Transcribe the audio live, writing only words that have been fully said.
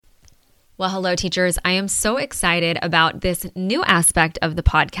Well, hello, teachers. I am so excited about this new aspect of the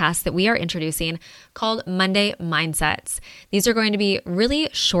podcast that we are introducing called Monday Mindsets. These are going to be really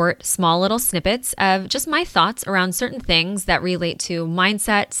short, small little snippets of just my thoughts around certain things that relate to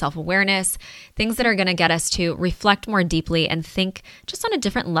mindset, self-awareness, things that are going to get us to reflect more deeply and think just on a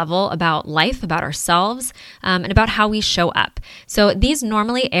different level about life, about ourselves, and about how we show up. So these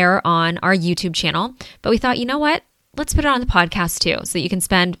normally air on our YouTube channel, but we thought, you know what? Let's put it on the podcast too, so that you can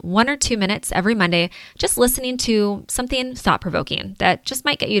spend 1 or 2 minutes every Monday just listening to something thought-provoking that just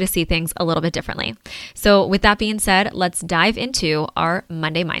might get you to see things a little bit differently. So with that being said, let's dive into our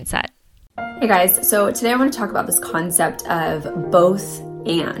Monday Mindset. Hey guys, so today I want to talk about this concept of both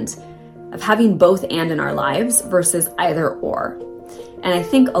and, of having both and in our lives versus either or. And I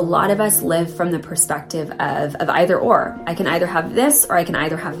think a lot of us live from the perspective of either or. I can either have this or I can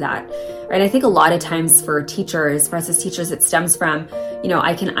either have that. Right? I think a lot of times for teachers, for us as teachers, it stems from,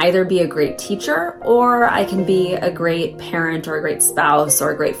 I can either be a great teacher or I can be a great parent or a great spouse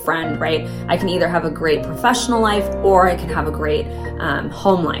or a great friend, right? I can either have a great professional life or I can have a great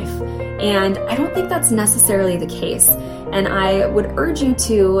home life. And I don't think that's necessarily the case. And I would urge you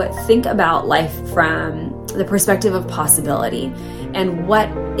to think about life from the perspective of possibility and what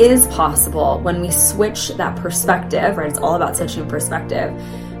is possible when we switch that perspective, right? It's all about switching perspective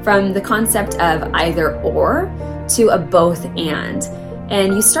from the concept of either or to a both and.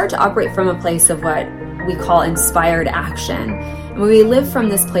 And you start to operate from a place of what we call inspired action. And when we live from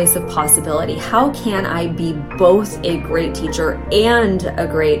this place of possibility, how can I be both a great teacher and a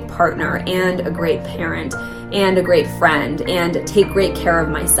great partner and a great parent and a great friend and take great care of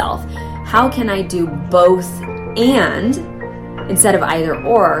myself? How can I do both and instead of either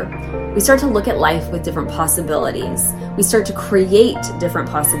or? We start to look at life with different possibilities. We start to create different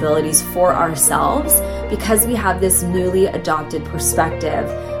possibilities for ourselves because we have this newly adopted perspective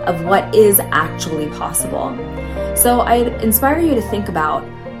of what is actually possible. So I'd inspire you to think about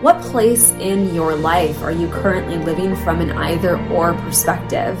what place in your life are you currently living from an either or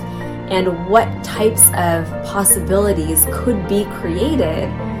perspective, and what types of possibilities could be created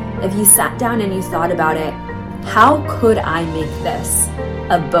if you sat down and you thought about it. How could I make this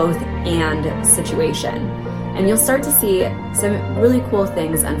a both and situation? And you'll start to see some really cool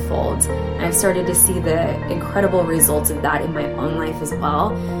things unfold. And I've started to see the incredible results of that in my own life as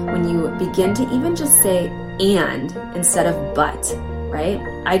well. When you begin to even just say and instead of but, right?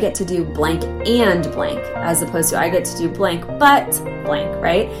 I get to do blank and blank as opposed to I get to do blank but blank,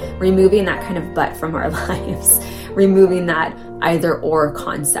 right? Removing that kind of but from our lives, removing that either or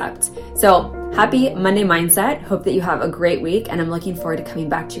concept. So happy Monday Mindset. Hope that you have a great week. And I'm looking forward to coming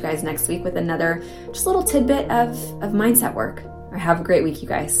back to you guys next week with another just little tidbit of mindset work. Or have a great week, you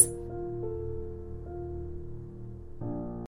guys.